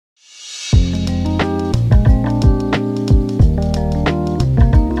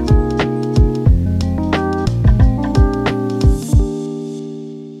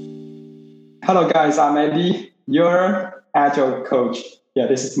Hello, guys. I'm Andy, your Agile coach. Yeah,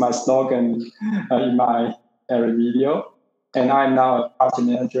 this is my slogan in my every video. And I'm now a project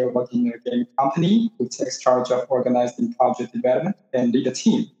manager working in a game company who takes charge of organizing project development and lead a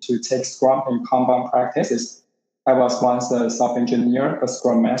team to take Scrum and Kanban practices. I was once a software engineer, a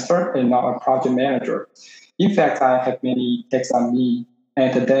Scrum master, and now a project manager. In fact, I have many takes on me.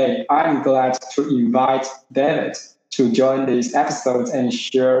 And today, I'm glad to invite David to join this episode and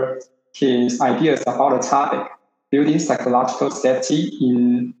share his ideas about the topic, building psychological safety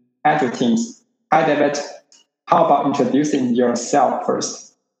in agile teams. Hi, David. How about introducing yourself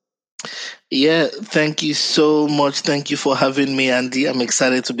first? Yeah, thank you so much. Thank you for having me, Andy. I'm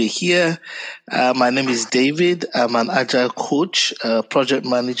excited to be here. My name is David. I'm an agile coach, project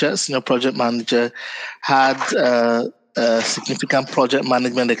manager, senior project manager. Had significant project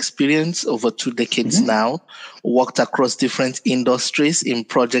management experience over 2 decades now. Worked across different industries in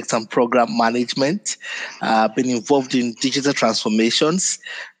project and program management. Been involved in digital transformations,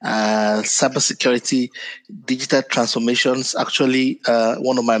 cybersecurity, digital transformations. Actually,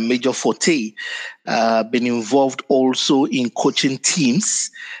 one of my major forte. Been involved also in coaching teams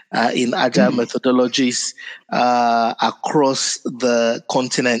in agile methodologies across the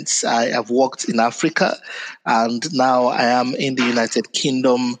continents. I have worked in Africa, and now I am in the United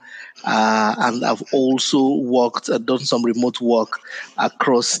Kingdom. And I've also done some remote work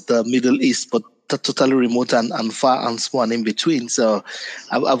across the Middle East, but totally remote and far and small and in between. So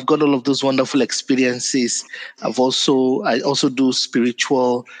I've got all of those wonderful experiences. I also do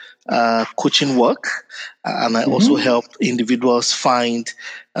spiritual coaching work, and I also help individuals find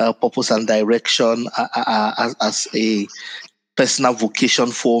purpose and direction as a personal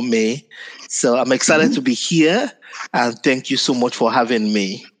vocation for me. So I'm excited to be here, and thank you so much for having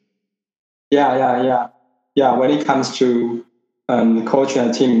me. Yeah. When it comes to coaching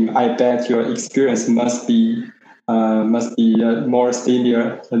a team, I bet your experience must be more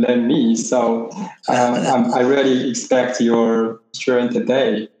senior than me. So I really expect your sharing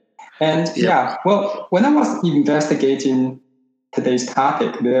today. And well, when I was investigating today's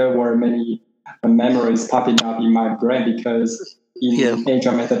topic, there were many memories popping up in my brain because in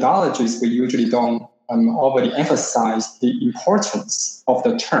agile methodologies, we usually don't overly emphasize the importance of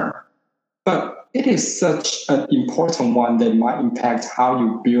the term. But it is such an important one that might impact how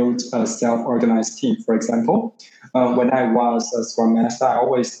you build a self-organized team. For example, when I was a Scrum Master, I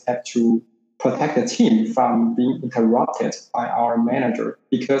always had to protect the team from being interrupted by our manager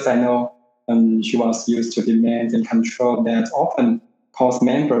because I know she was used to demand and control that often cause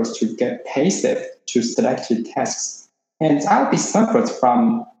members to get passive to selected tasks. And I would be suffered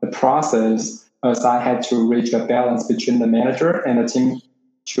from the process as I had to reach a balance between the manager and the team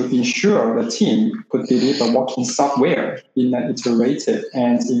to ensure the team could deliver working software in an iterative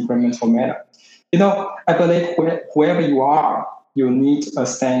and incremental manner. I believe whoever you are, you need a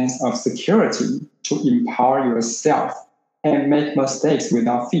sense of security to empower yourself and make mistakes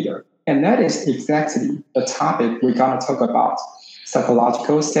without fear. And that is exactly the topic we're going to talk about,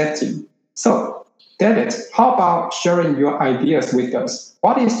 psychological safety. So, David, how about sharing your ideas with us?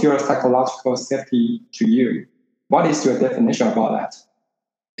 What is your psychological safety to you? What is your definition about that?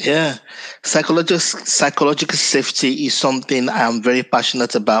 Yeah, psychological safety is something I am very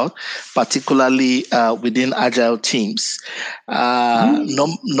passionate about, particularly within agile teams.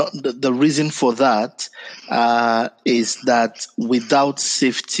 The reason for that is that without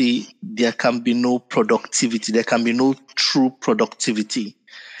safety, there can be no productivity. There can be no true productivity.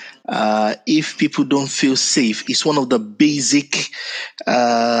 If people don't feel safe, it's one of the basic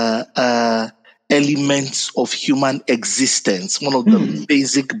elements of human existence, one of the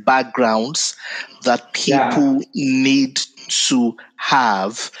basic backgrounds that people need to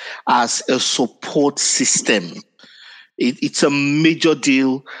have as a support system. It's a major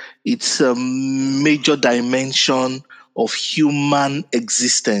deal. It's a major dimension of human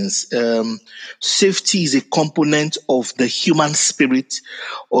existence. Safety is a component of the human spirit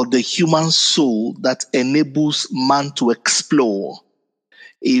or the human soul that enables man to explore.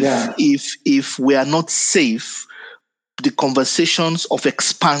 If we are not safe, the conversations of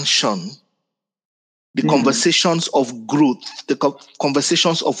expansion, the conversations of growth, the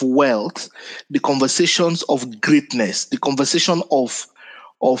conversations of wealth, the conversations of greatness, the conversation of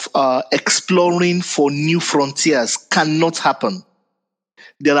exploring for new frontiers cannot happen.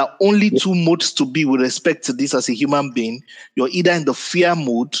 There are only two modes to be with respect to this as a human being. You're either in the fear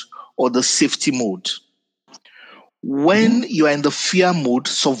mode or the safety mode. When you are in the fear mode,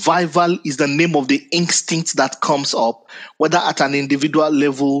 survival is the name of the instinct that comes up, whether at an individual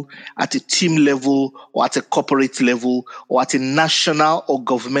level, at a team level, or at a corporate level, or at a national or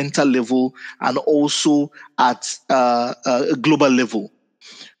governmental level, and also at a global level.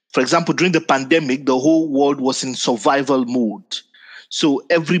 For example, during the pandemic, the whole world was in survival mode. So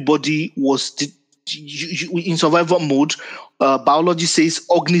everybody was in survival mode. Biology says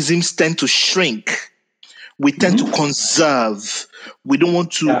organisms tend to shrink. We tend to conserve. We don't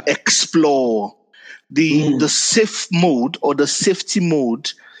want to explore. The safe mode or the safety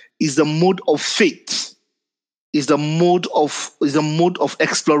mode is the mode of faith, is the mode of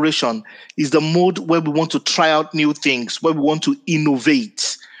exploration, is the mode where we want to try out new things, where we want to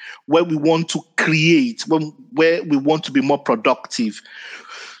innovate, where we want to create, where we want to be more productive.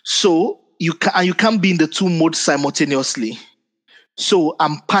 So you can't be in the two modes simultaneously. So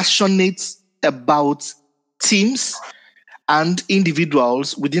I'm passionate about teams and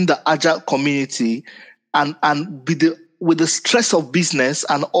individuals within the Agile community, and with the stress of business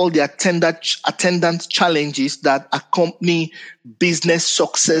and all the attendant challenges that accompany business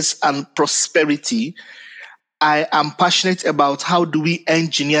success and prosperity. I am passionate about how do we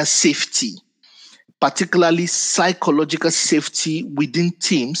engineer safety, particularly psychological safety within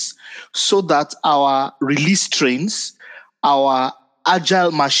teams, so that our release trains, our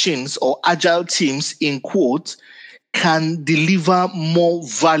agile machines or agile teams in quote, can deliver more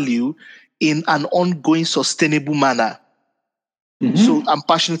value in an ongoing sustainable manner. So I'm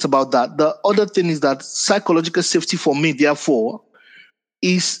passionate about that. The other thing is that psychological safety for me, therefore,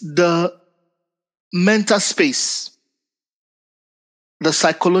 is the mental space, the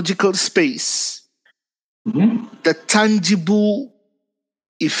psychological space, the tangible,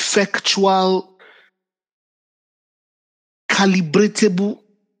 effectual, calibratable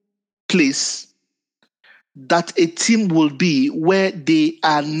place that a team will be where they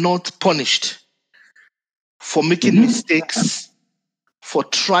are not punished for making mistakes, for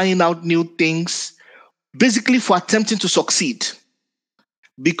trying out new things, basically for attempting to succeed.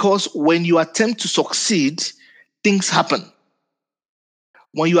 Because when you attempt to succeed, things happen.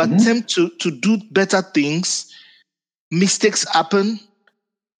 When you attempt to do better things, mistakes happen,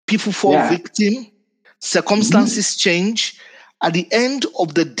 people fall victim, circumstances change. At the end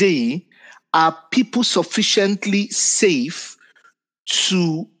of the day, are people sufficiently safe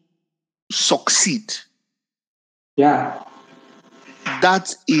to succeed? Yeah.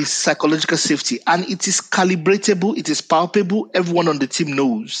 That is psychological safety, and it is calibratable, it is palpable, everyone on the team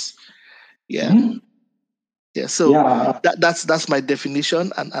knows. So that's my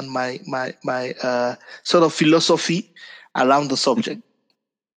definition and my sort of philosophy around the subject.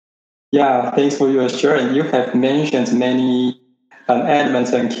 Yeah, thanks for your sharing. You have mentioned many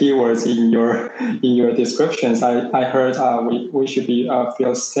elements and keywords in your descriptions. I heard we should be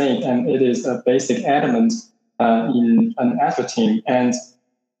feel safe, and it is a basic element in an agile team. And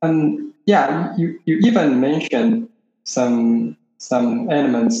you even mentioned some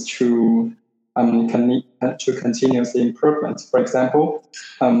elements to continuous improvement. For example,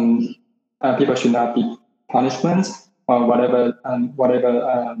 people should not be punishment or whatever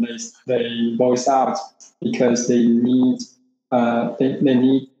they voice out, because they need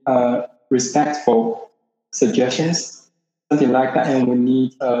respectful suggestions, something like that, and we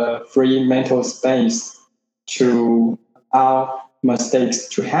need a free mental space to allow mistakes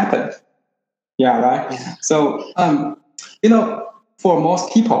to happen. Yeah, right. Yeah. So for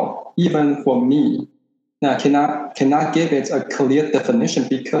most people, even for me, cannot give it a clear definition,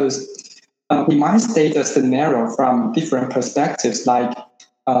 because we might state a scenario from different perspectives, like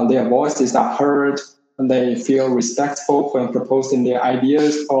their voices are heard, and they feel respectful when proposing their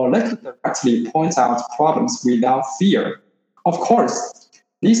ideas, or they could directly point out problems without fear. Of course,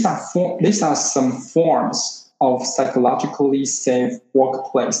 these are some forms of psychologically safe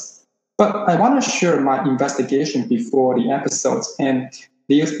workplace. But I want to share my investigation before the episode, and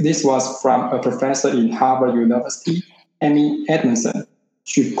this was from a professor in Harvard University, Amy Edmondson.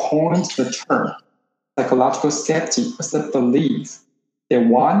 She coined the term psychological safety as a belief that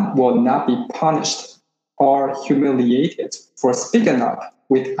one will not be punished or humiliated for speaking up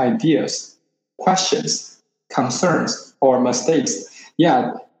with ideas, questions, concerns, or mistakes.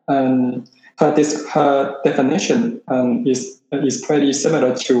 Yeah, her definition is pretty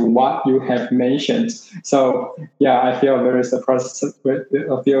similar to what you have mentioned. So yeah, I feel very surprised.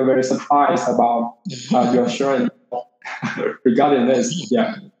 I feel very surprised about your sharing regarding this.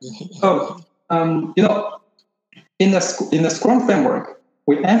 Yeah. So in the Scrum framework,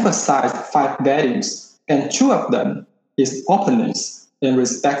 we emphasize 5 values, and 2 of them is openness and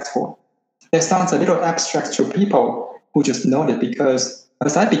respectful. that sounds a little abstract to people who just know it, because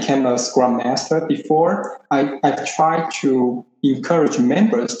as I became a Scrum Master before, I've tried to encourage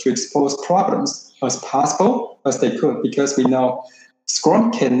members to expose problems as possible as they could, because we know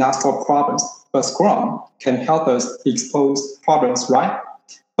Scrum cannot solve problems, but Scrum can help us expose problems, right?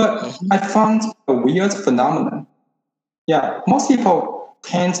 But I found a weird phenomenon. Yeah, most people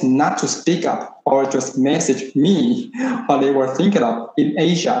tend not to speak up or just message me what they were thinking of in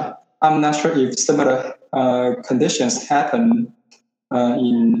Asia. I'm not sure if similar conditions happen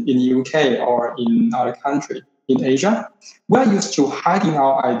in the UK or in other country. In Asia, we're used to hiding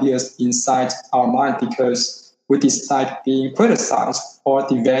our ideas inside our mind because we dislike being criticized or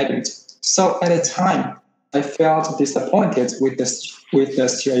devalued. So at the time, I felt disappointed with the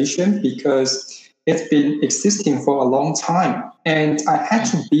situation because it's been existing for a long time, and I had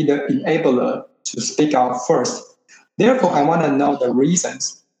to be the enabler to speak out first. Therefore, I want to know the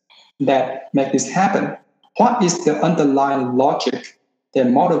reasons that make this happen. What is the underlying logic that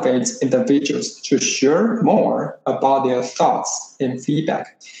motivates individuals to share more about their thoughts and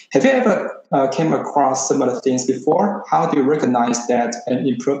feedback? Have you ever came across similar things before? How do you recognize that and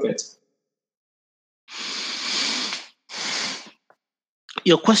improve it?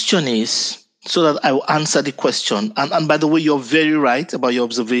 Your question is, so that I will answer the question. And by the way, you're very right about your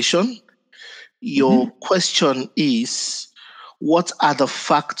observation. Your question is, what are the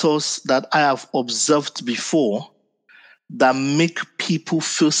factors that I have observed before that make people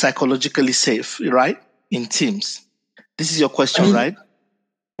feel psychologically safe, right? In teams. This is your question, right?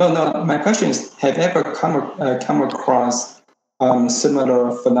 No. My question is: have you ever come across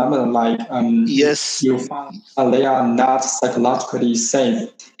similar phenomena like yes, you found they are not psychologically safe,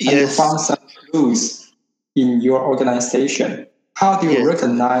 and you found some clues in your organization? How do you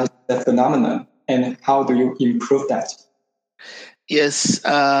recognize that phenomenon, and how do you improve that? Yes.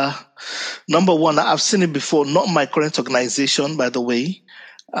 Number one, I've seen it before. Not my current organization, by the way,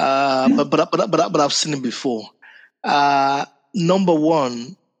 but I've seen it before. Number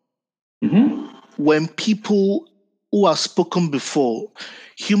one, when people who have spoken before,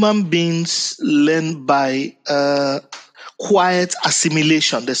 human beings learn by quiet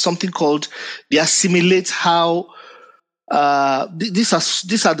assimilation. There's something called they assimilate how. These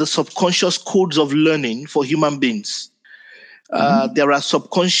are the subconscious codes of learning for human beings. There are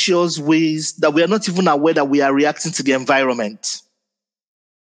subconscious ways that we are not even aware that we are reacting to the environment.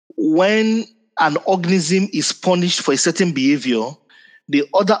 When an organism is punished for a certain behavior, the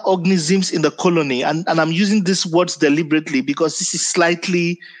other organisms in the colony, and I'm using these words deliberately because this is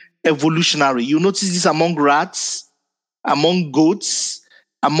slightly evolutionary. You notice this among rats, among goats,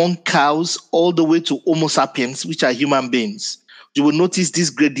 among cows, all the way to Homo sapiens, which are human beings. You will notice this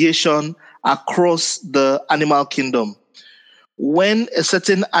gradation across the animal kingdom. When a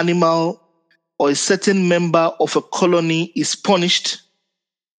certain animal or a certain member of a colony is punished,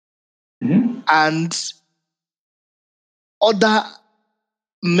 and other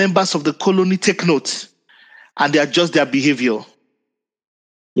members of the colony take note and they adjust their behavior.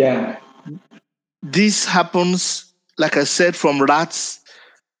 Yeah. This happens, like I said, from rats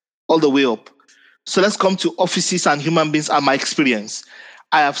all the way up. So let's come to offices and human beings and my experience.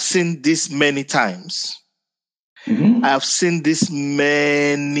 I have seen this many times. I have seen this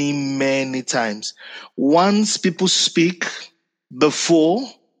many, many times. Once people speak before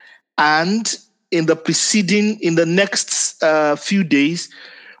and in the next few days,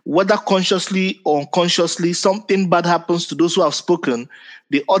 whether consciously or unconsciously, something bad happens to those who have spoken,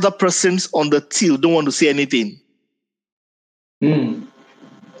 the other persons on the till don't want to say anything.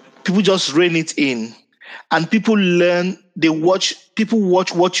 People just rein it in. And people learn, people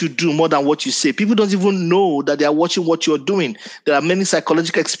watch what you do more than what you say. People don't even know that they are watching what you're doing. There are many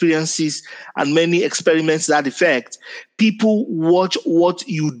psychological experiences and many experiments that effect. People watch what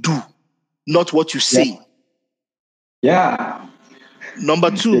you do, not what you say. Yeah.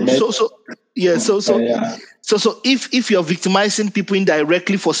 Number two, so if you're victimizing people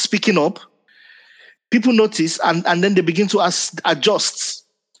indirectly for speaking up, people notice and then they begin to adjust.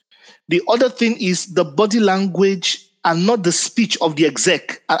 The other thing is the body language and not the speech of the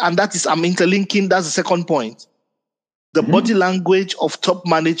exec. And that is, I'm interlinking, that's the second point. The body language of top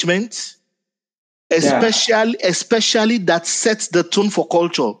management, especially that sets the tone for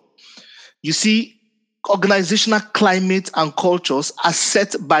culture. You see, organizational climate and cultures are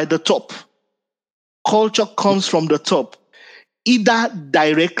set by the top. Culture comes from the top, either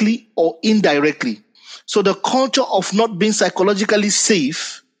directly or indirectly. So the culture of not being psychologically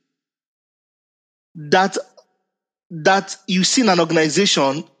safe that you see in an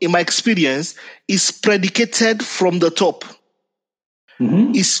organization, in my experience, is predicated from the top.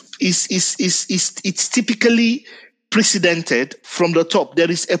 it's typically precedented from the top. There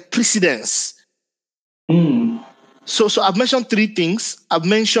is a precedence. So I've mentioned three things. I've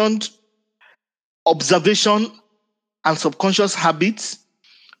mentioned observation and subconscious habits.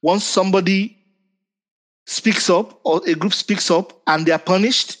 Once somebody speaks up or a group speaks up and they are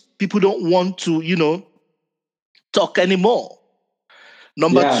punished, people don't want to, talk anymore.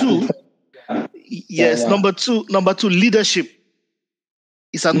 Number two, number two, leadership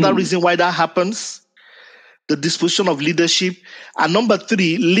is another reason why that happens. The disposition of leadership. And number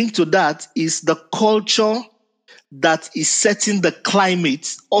three, linked to that, is the culture that is setting the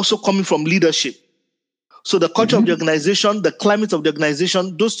climate, also coming from leadership. So the culture of the organization, the climate of the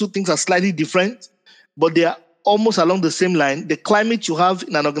organization, those two things are slightly different, but they are almost along the same line. The climate you have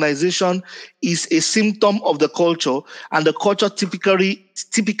in an organization is a symptom of the culture, and the culture typically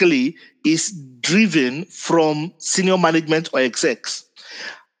is driven from senior management or execs.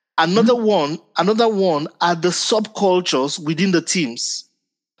 Another one are the subcultures within the teams.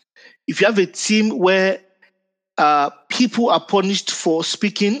 If you have a team where people are punished for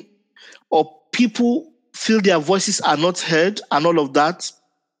speaking, or people feel their voices are not heard and all of that,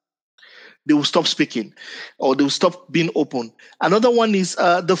 they will stop speaking or they will stop being open. Another one is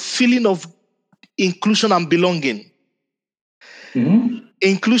the feeling of inclusion and belonging.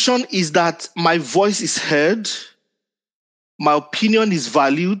 Inclusion is that my voice is heard, my opinion is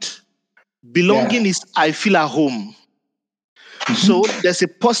valued. Belonging is I feel at home. So there's a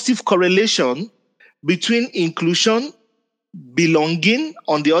positive correlation between inclusion, belonging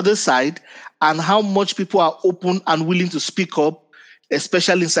on the other side, and how much people are open and willing to speak up,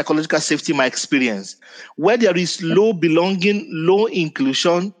 especially in psychological safety, my experience. Where there is low belonging, low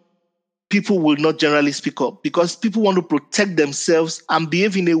inclusion, people will not generally speak up because people want to protect themselves and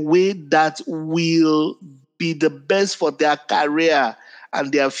behave in a way that will be the best for their career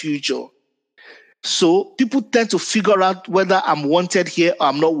and their future. So people tend to figure out whether I'm wanted here or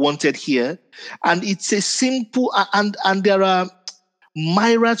I'm not wanted here. And it's a simple, and there are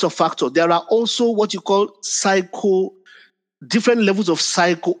myriads of factors. There are also what you call different levels of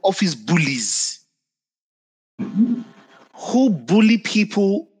psycho office bullies who bully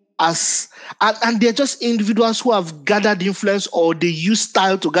people and they're just individuals who have gathered influence, or they use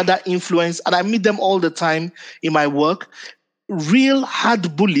style to gather influence. And I meet them all the time in my work. Real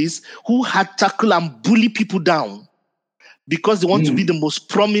hard bullies who had tackle and bully people down because they want to be the most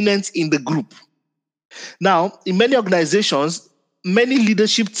prominent in the group. Now, in many organizations, many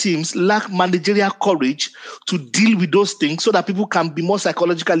leadership teams lack managerial courage to deal with those things so that people can be more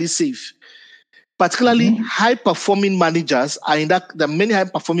psychologically safe. Particularly high-performing managers are in that. There are many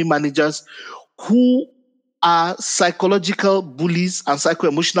high-performing managers who are psychological bullies and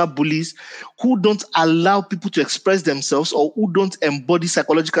psycho-emotional bullies who don't allow people to express themselves or who don't embody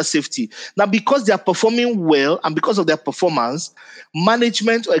psychological safety. Now, because they are performing well and because of their performance,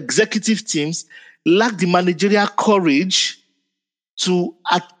 management or executive teams lack the managerial courage to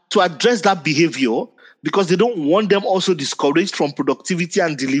address that behavior because they don't want them also discouraged from productivity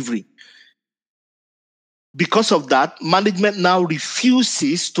and delivery. Because of that, management now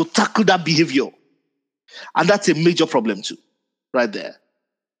refuses to tackle that behavior. And that's a major problem too, right there.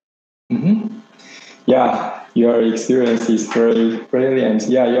 Yeah, your experience is very brilliant.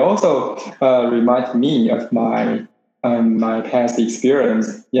 Yeah, you also remind me of my past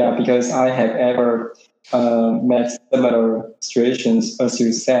experience. Yeah, because I have ever met similar situations, as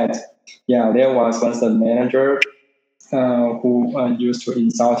you said. Yeah, there was once a manager who used to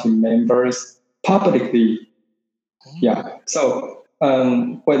insult his members publicly. Yeah, so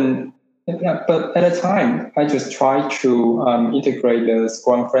but at the time, I just tried to integrate the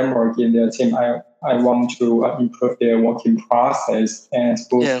Scrum framework in their team. I want to improve their working process and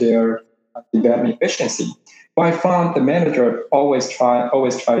boost their development efficiency. But I found the manager always try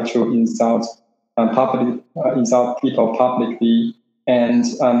to insult people publicly, and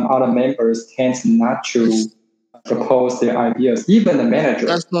other members tend not to propose their ideas. Even the manager.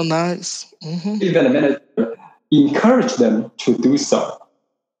 That's not nice. Even the manager encourage them to do so.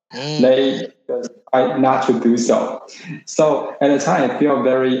 They try not to do so. So at the time, I feel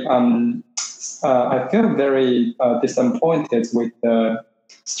very disappointed with the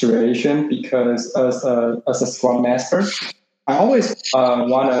situation because as a Scrum Master, I always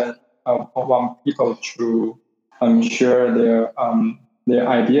want people to share their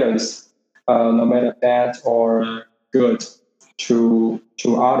ideas, no matter bad or good, to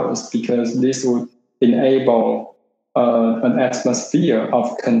others, because this would enable an atmosphere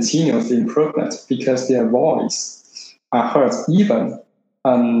of continuous improvement, because their voice are heard even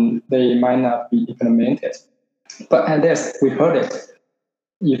they might not be implemented. But at least we heard it.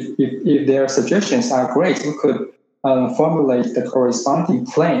 if their suggestions are great, we could formulate the corresponding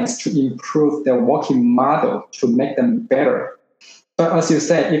plans to improve their working model to make them better. But as you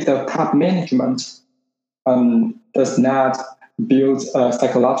said, if the top management does not build a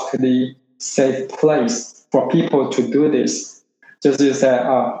psychologically safe place for people to do this, just as you said,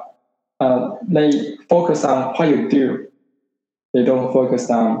 they focus on what you do. They don't focus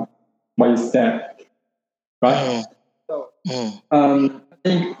on what you said, right? I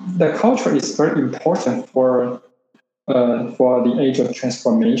think the culture is very important for the age of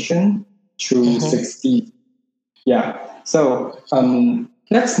transformation to succeed. Yeah. So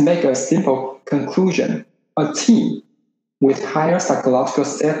let's make a simple conclusion. A team with higher psychological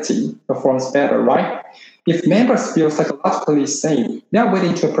safety performs better, right? If members feel psychologically safe, they are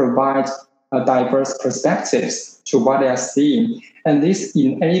willing to provide diverse perspectives to what they are seeing. And this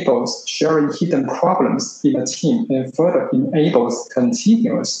enables sharing hidden problems in the team and further enables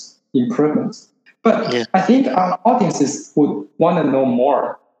continuous improvement. But I think our audiences would want to know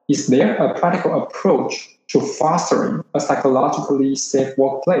more. Is there a practical approach to fostering a psychologically safe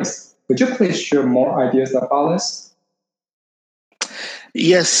workplace? Could you please share more ideas about this?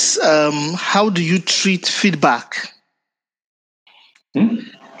 Yes. How do you treat feedback?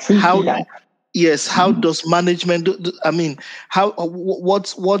 Feedback. Yes. How does management?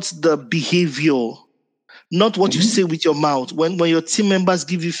 What's the behavior? Not what you say with your mouth. When your team members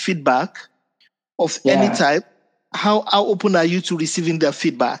give you feedback of any type, how open are you to receiving their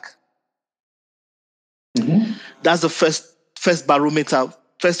feedback? That's the first barometer,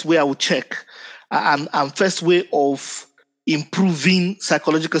 first way I would check, and first way of improving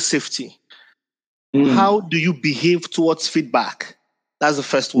psychological safety. How do you behave towards feedback? That's the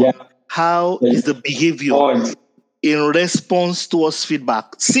first one. How is the behavior in response towards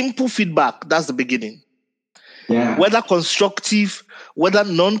feedback? Simple feedback, that's the beginning. Whether constructive, whether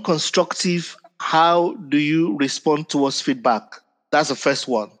non-constructive, how do you respond towards feedback? That's the first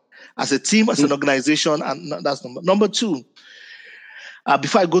one. As a team, as an organization, and that's number two.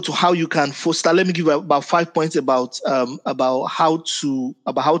 Before I go to how you can foster, let me give about 5 points about how to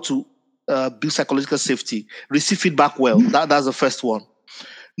build psychological safety. Receive feedback well. That's the first one.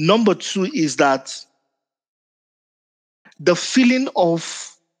 Number two is that the feeling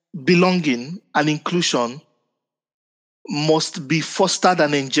of belonging and inclusion must be fostered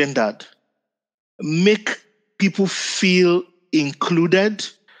and engendered. Make people feel included.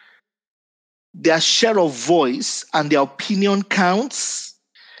 Their share of voice and their opinion counts.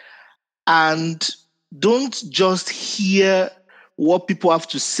 And don't just hear what people have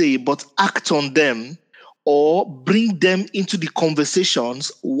to say, but act on them or bring them into the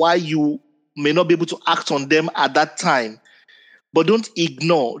conversations while you may not be able to act on them at that time. But don't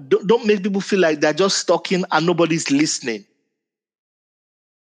ignore. Don't make people feel like they're just talking and nobody's listening.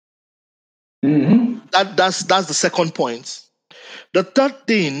 That's the second point. The third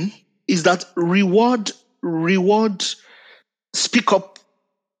thing is that reward speak up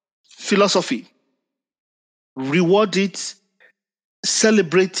philosophy. Reward it,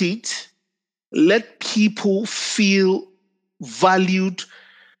 celebrate it, let people feel valued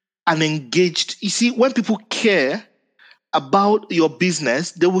and engaged. You see, when people care about your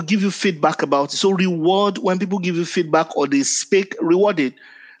business, they will give you feedback about it. So reward when people give you feedback or they speak, reward it.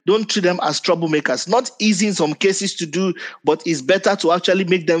 Don't treat them as troublemakers. Not easy in some cases to do, but it's better to actually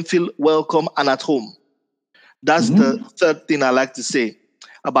make them feel welcome and at home. That's the third thing I like to say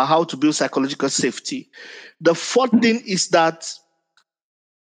about how to build psychological safety. The fourth thing is that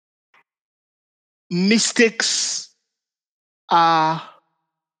mistakes are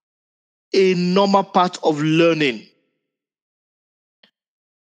a normal part of learning.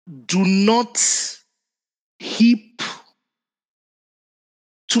 Do not heap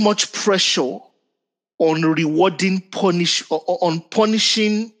too much pressure on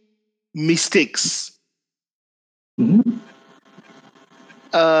punishing mistakes.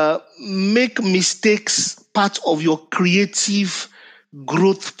 Make mistakes part of your creative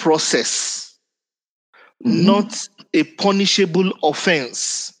growth process, not a punishable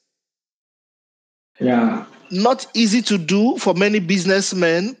offense. Not easy to do for many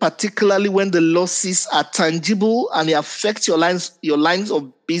businessmen, particularly when the losses are tangible and they affect your lines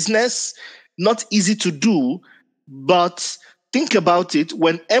of business. Not easy to do, but think about it.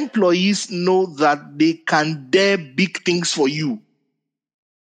 When employees know that they can dare big things for you,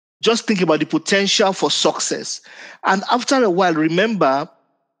 just think about the potential for success. And after a while, remember,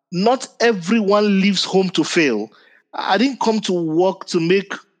 not everyone leaves home to fail. I didn't come to work to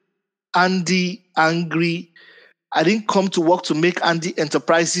make Andy angry. I didn't come to work to make Andy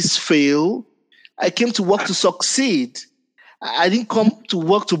Enterprises fail. I came to work to succeed. I didn't come to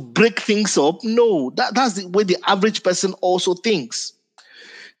work to break things up. No, that's the way the average person also thinks.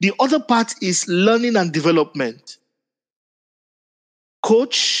 The other part is learning and development.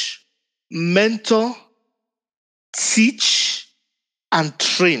 Coach, mentor, teach, and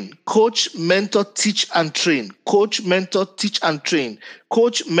train. Coach, mentor, teach, and train. Coach, mentor, teach, and train.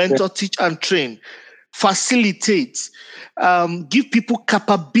 Coach, mentor, teach, and train. Facilitate. Give people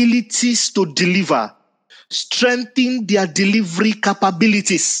capabilities to deliver. Strengthen their delivery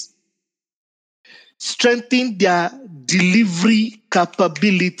capabilities. Strengthen their delivery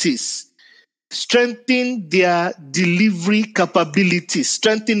capabilities. Strengthen their delivery capabilities.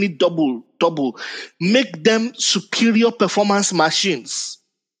 Strengthen it double. Make them superior performance machines.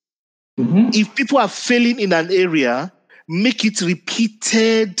 If people are failing in an area, make it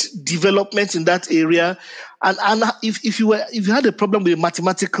repeated development in that area. And if you had a problem with a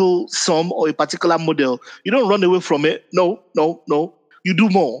mathematical sum or a particular model, you don't run away from it. No. You do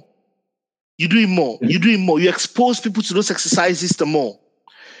more. You do it more. You do it more. You expose people to those exercises the more.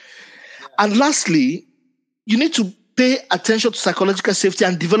 And lastly, you need to pay attention to psychological safety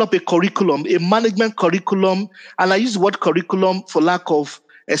and develop a curriculum, a management curriculum. And I use the word curriculum for lack of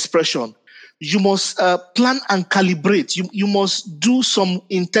expression. You must plan and calibrate. You must do some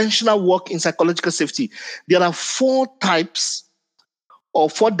intentional work in psychological safety. There are 4 types or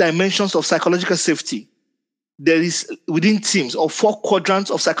 4 dimensions of psychological safety. There is within teams, or 4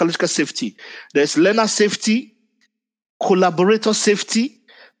 quadrants of psychological safety. There's learner safety, collaborator safety,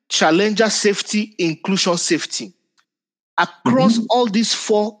 challenger safety, inclusion safety. Across all these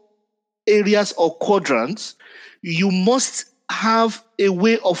 4 areas or quadrants, you must have a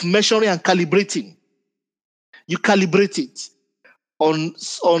way of measuring and calibrating. You calibrate it on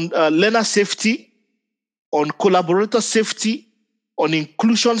learner safety, on collaborator safety, on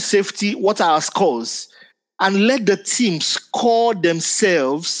inclusion safety. What are our scores? And let the team score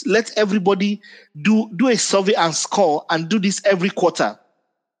themselves. Let everybody do a survey and score, and do this every quarter.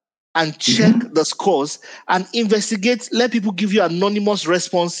 And check the scores and investigate. Let people give you anonymous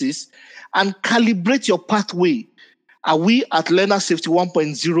responses and calibrate your pathway. Are we at learner safety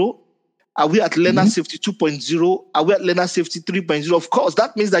 1.0? Are we at learner safety 2.0? Are we at learner safety 3.0? Of course,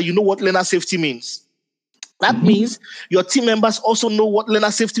 that means that you know what learner safety means. That means your team members also know what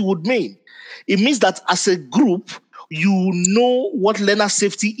learner safety would mean. It means that as a group, you know what learner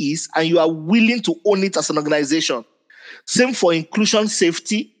safety is and you are willing to own it as an organization. Same for inclusion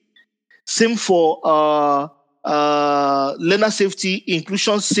safety. Same for learner safety,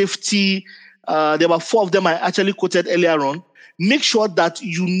 inclusion safety. There were 4 of them I actually quoted earlier on. Make sure that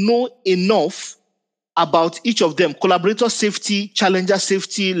you know enough about each of them. Collaborator safety, challenger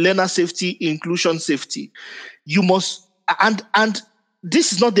safety, learner safety, inclusion safety. You must, and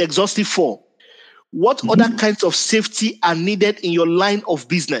this is not the exhaustive 4. What other kinds of safety are needed in your line of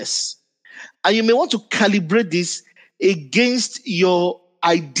business? And you may want to calibrate this against your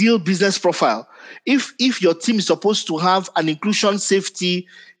ideal business profile. If your team is supposed to have an inclusion safety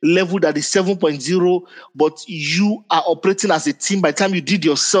level that is 7.0, but you are operating as a team, by the time you did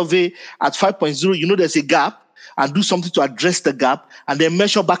your survey at 5.0, you know there's a gap, and do something to address the gap, and then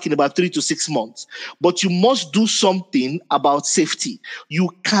measure back in about 3 to 6 months. But you must do something about safety. You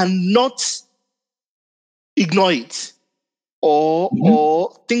cannot ignore it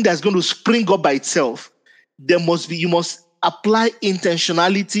or think that's going to spring up by itself. You must apply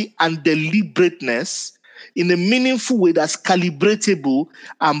intentionality and deliberateness in a meaningful way that's calibratable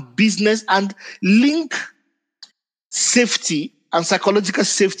and business, and link safety and psychological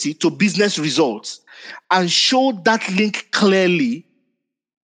safety to business results and show that link clearly,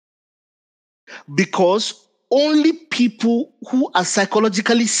 because only people who are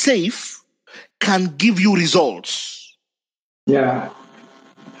psychologically safe can give you results. Yeah.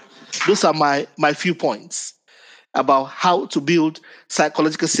 Those are my few points about how to build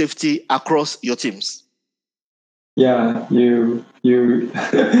psychological safety across your teams. Yeah, you you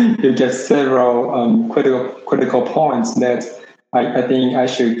get several critical points that I think I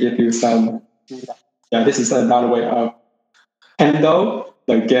should give you some. Yeah, this is another way of handle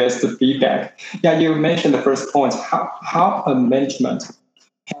the guest feedback. Yeah, you mentioned the first point, how a management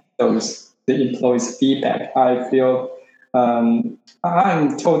handles the employees' feedback. I feel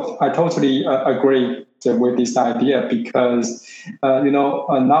I totally agree with this idea, because now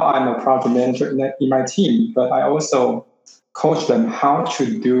I'm a project manager in my team, but I also coach them how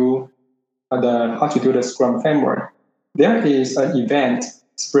to do the Scrum framework. There is an event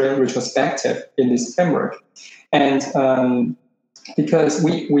sprint retrospective in this framework, and because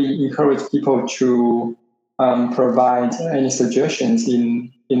we encourage people to provide any suggestions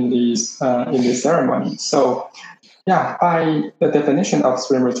in this ceremony. So Yeah, by the definition of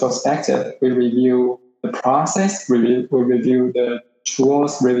sprint retrospective, we review the process, we review the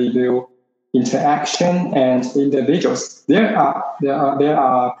tools, we review interaction and individuals. There are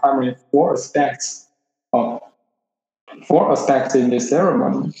primarily of four aspects in this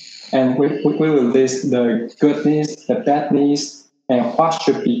ceremony, and we will list the goodness, the badness, and what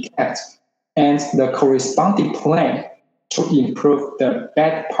should be kept, and the corresponding plan to improve the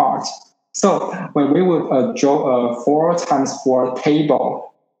bad part. So when we would draw a 4x4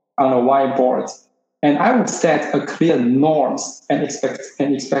 table on a whiteboard, and I would set a clear norms and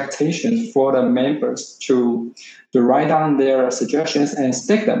expectations for the members to write down their suggestions and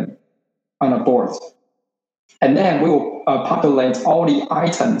stick them on a board. And then we will populate all the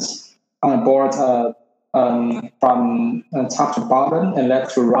items on the board from top to bottom and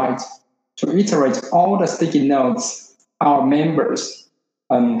left to right to iterate all the sticky notes our members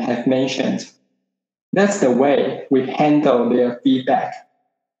have mentioned. That's the way we handle their feedback.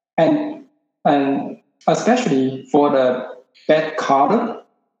 And, and especially for the bad column,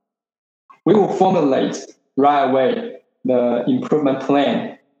 we will formulate right away the improvement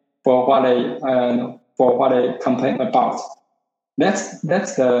plan for what they complain about. That's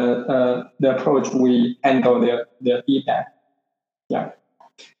the approach we handle their feedback. Yeah.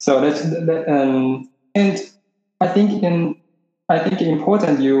 So and I think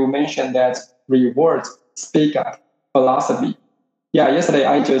important you mentioned that reward speak up philosophy. Yeah. Yesterday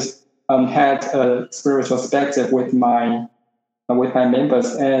I just had a spiritual perspective with my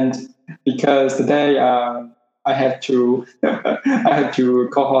members, and because today I had to I had to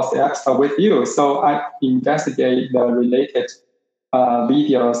co-host the episode with you, so I investigate the related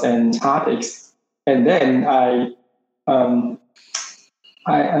videos and topics, and then um,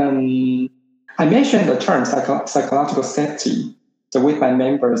 I I mentioned the term psychological safety. So with my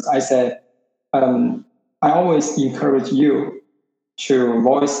members, I said I always encourage you to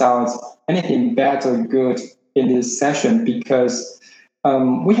voice out anything bad or good in this session, because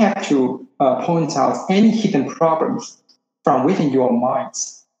we have to point out any hidden problems from within your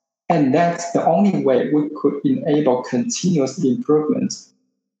minds. And that's the only way we could enable continuous improvement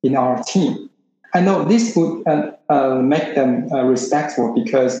in our team. I know this would make them respectful,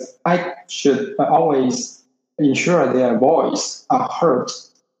 because I should always ensure their voice are heard,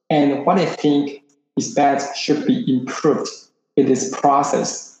 and what they think is bad should be improved in this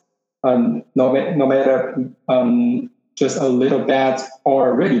process, no matter just a little bad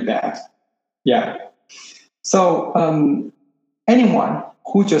or really bad. Yeah. So anyone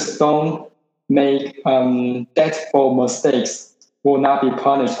who just don't make deathful mistakes will not be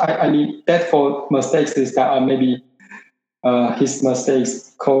punished. I mean, deathful mistakes is that maybe his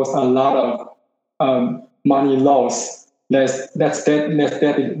mistakes cause a lot of money loss. That's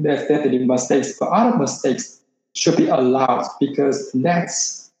definitely mistakes. But other mistakes should be allowed, because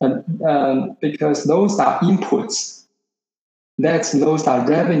because those are inputs. Those are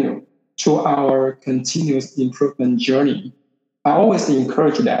revenue to our continuous improvement journey. I always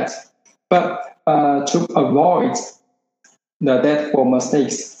encourage that. But to avoid the deathful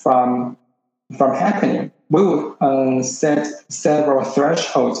mistakes from happening, we will set several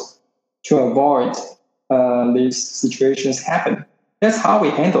thresholds to avoid these situations happen. That's how we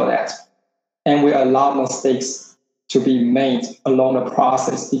handle that, and we allow mistakes to be made along the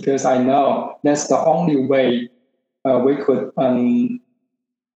process, because I know that's the only way we could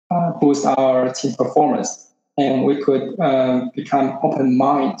boost our team performance, and we could become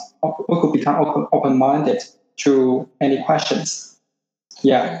open-minded. We could become open-minded to any questions.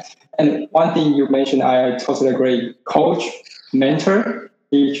 Yeah. And one thing you mentioned, I totally agree. Coach, mentor,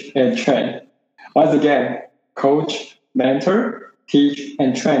 teach, and train. Once again, coach, mentor, teach,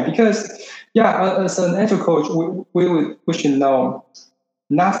 and train. Because, yeah, as an agile coach, we should know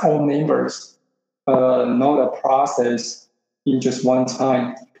not all members know the process in just one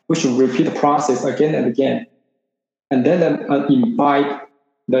time. We should repeat the process again and again, and then invite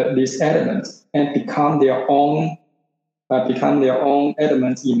these elements and become their own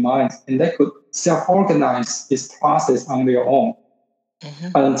elements in mind, and they could self-organize this process on their own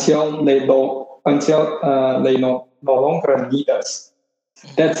until they no longer need us.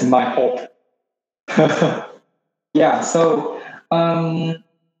 That's my hope. Yeah. So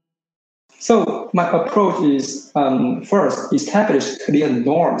my approach is first establish clear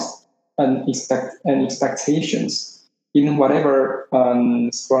norms and expectations in whatever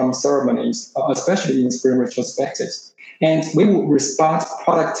Scrum ceremonies, especially in Scrum retrospectives. And we will respond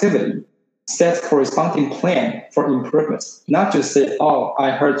productivity, set corresponding plan for improvements, not just say, oh, I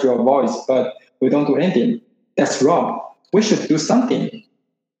heard your voice, but we don't do anything. That's wrong. We should do something.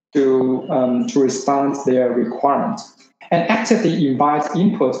 to respond to their requirements, and actively invite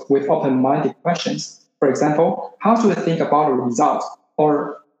input with open-minded questions. For example, how do you think about a result?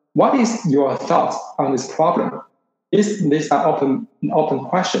 Or what is your thought on this problem? These are open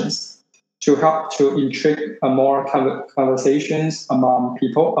questions to help to intrigue more conversations among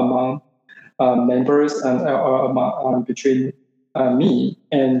people, among members, and between me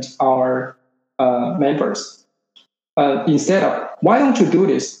and our members. Instead of, why don't you do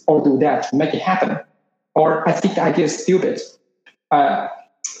this or do that to make it happen? Or I think the idea is stupid. Uh,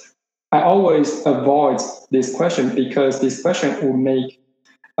 I always avoid this question because this question will make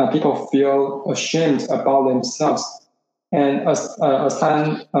people feel ashamed about themselves. And as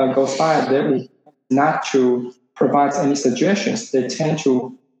time goes by, they will not to provide any suggestions. They tend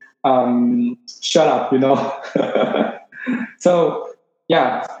to shut up, So,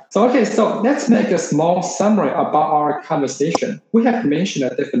 yeah. So, okay, so let's make a small summary about our conversation. We have mentioned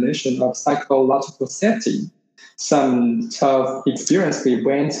a definition of psychological safety, some tough experience we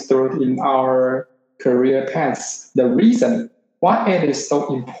went through in our career paths, the reason why it is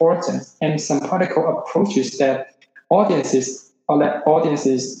so important, and some practical approaches that audiences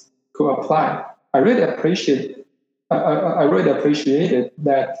could apply. I really appreciated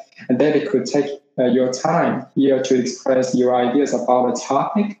that David could take your time here to express your ideas about the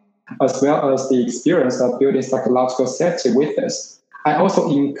topic, as well as the experience of building psychological safety with us. I also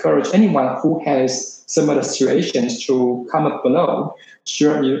encourage anyone who has similar situations to comment below,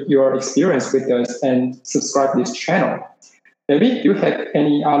 share your experience with us, and subscribe to this channel. David, do you have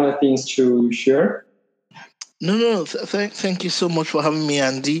any other things to share? No. Thank you so much for having me,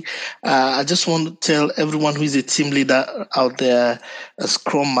 Andy. I just want to tell everyone who is a team leader out there, a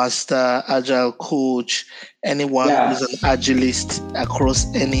Scrum Master, Agile coach, anyone who is an Agilist across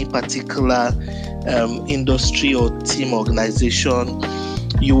any particular industry or team organization,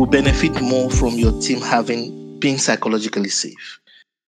 you will benefit more from your team being psychologically safe.